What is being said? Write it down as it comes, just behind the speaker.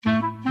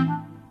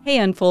Hey,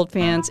 Unfold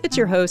fans, it's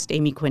your host,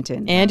 Amy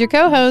Quinton. And your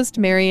co-host,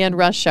 Marianne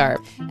Rush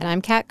Sharp. And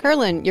I'm Kat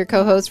Curlin, your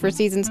co-host for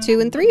Seasons 2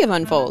 and 3 of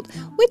Unfold,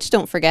 which,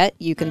 don't forget,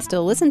 you can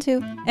still listen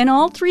to. And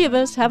all three of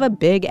us have a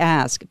big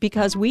ask,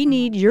 because we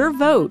need your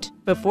vote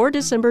before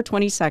December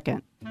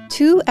 22nd.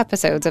 2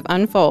 episodes of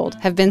Unfold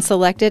have been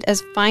selected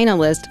as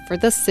finalists for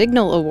the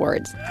Signal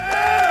Awards.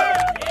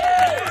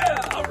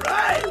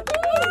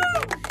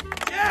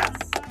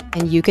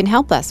 And you can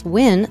help us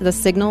win the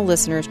Signal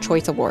Listener's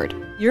Choice Award.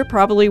 You're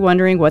probably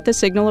wondering what the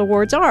Signal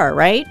Awards are,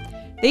 right?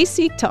 They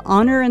seek to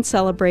honor and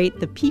celebrate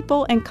the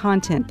people and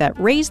content that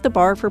raise the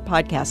bar for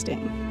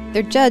podcasting.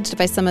 They're judged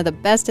by some of the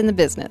best in the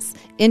business,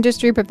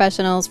 industry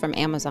professionals from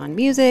Amazon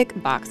Music,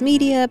 Vox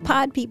Media,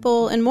 Pod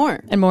People, and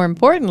more. And more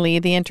importantly,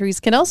 the entries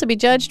can also be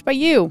judged by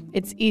you.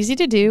 It's easy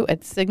to do at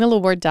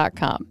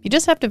signalaward.com. You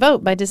just have to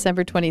vote by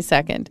December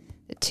 22nd.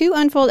 The 2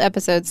 Unfold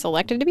episodes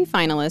selected to be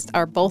finalists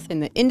are both in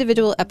the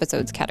individual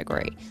episodes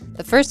category.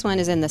 The first one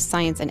is in the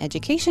science and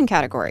education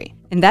category.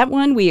 In that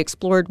one, we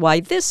explored why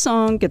this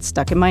song gets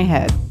stuck in my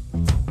head.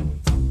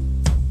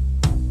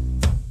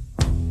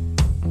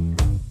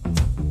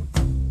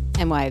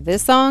 And why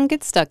this song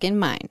gets stuck in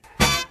mine.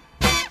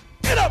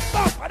 Get up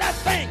off of that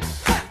thing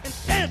and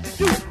stand to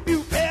do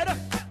you better.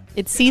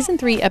 It's Season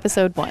 3,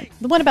 Episode 1,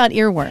 the one about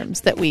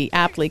earworms that we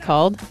aptly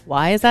called,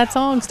 Why Is That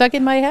Song Stuck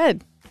in My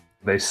Head?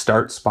 They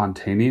start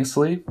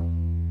spontaneously.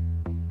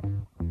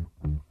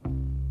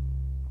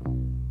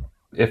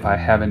 If I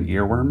have an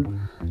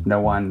earworm,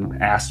 no one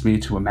asked me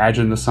to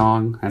imagine the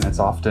song, and it's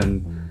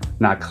often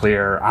not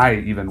clear I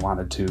even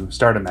wanted to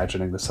start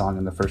imagining the song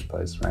in the first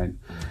place, right?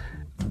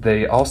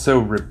 They also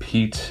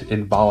repeat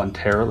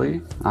involuntarily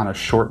on a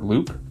short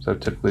loop, so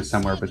typically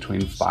somewhere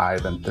between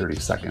 5 and 30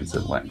 seconds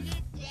in length.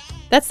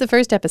 That's the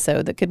first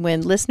episode that could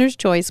win Listener's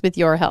Choice with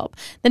your help.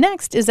 The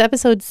next is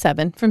Episode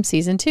 7 from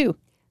Season 2.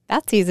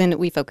 That season,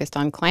 we focused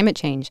on climate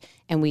change,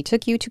 and we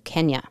took you to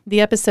Kenya.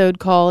 The episode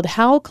called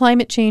How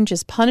Climate Change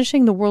is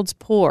Punishing the World's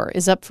Poor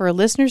is up for a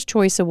Listener's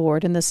Choice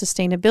Award in the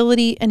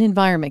Sustainability and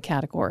Environment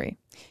category.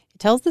 It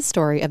tells the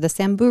story of the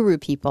Samburu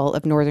people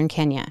of northern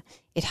Kenya.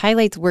 It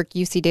highlights work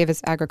UC Davis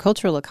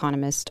agricultural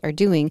economists are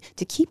doing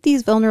to keep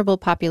these vulnerable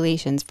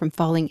populations from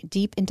falling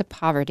deep into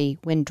poverty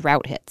when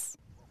drought hits.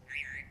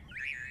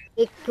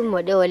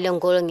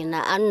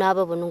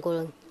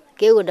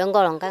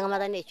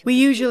 We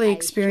usually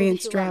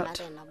experience drought.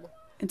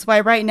 It's why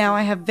right now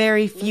I have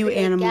very few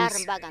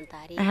animals.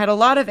 I had a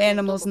lot of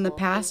animals in the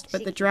past,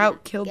 but the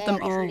drought killed them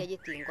all.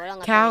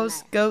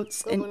 Cows,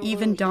 goats, and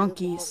even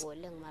donkeys.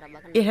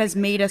 It has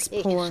made us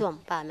poor.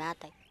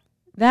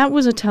 That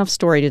was a tough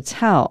story to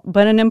tell,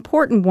 but an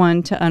important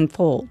one to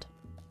unfold.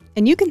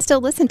 And you can still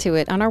listen to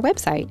it on our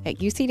website at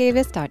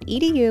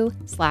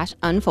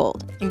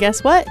ucdavis.edu/unfold. And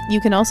guess what?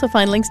 You can also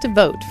find links to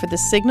vote for the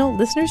Signal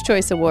Listener's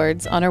Choice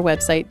Awards on our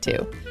website,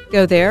 too.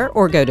 Go there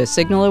or go to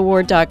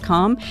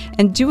signalaward.com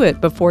and do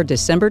it before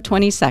December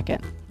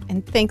 22nd.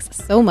 And thanks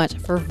so much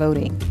for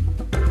voting.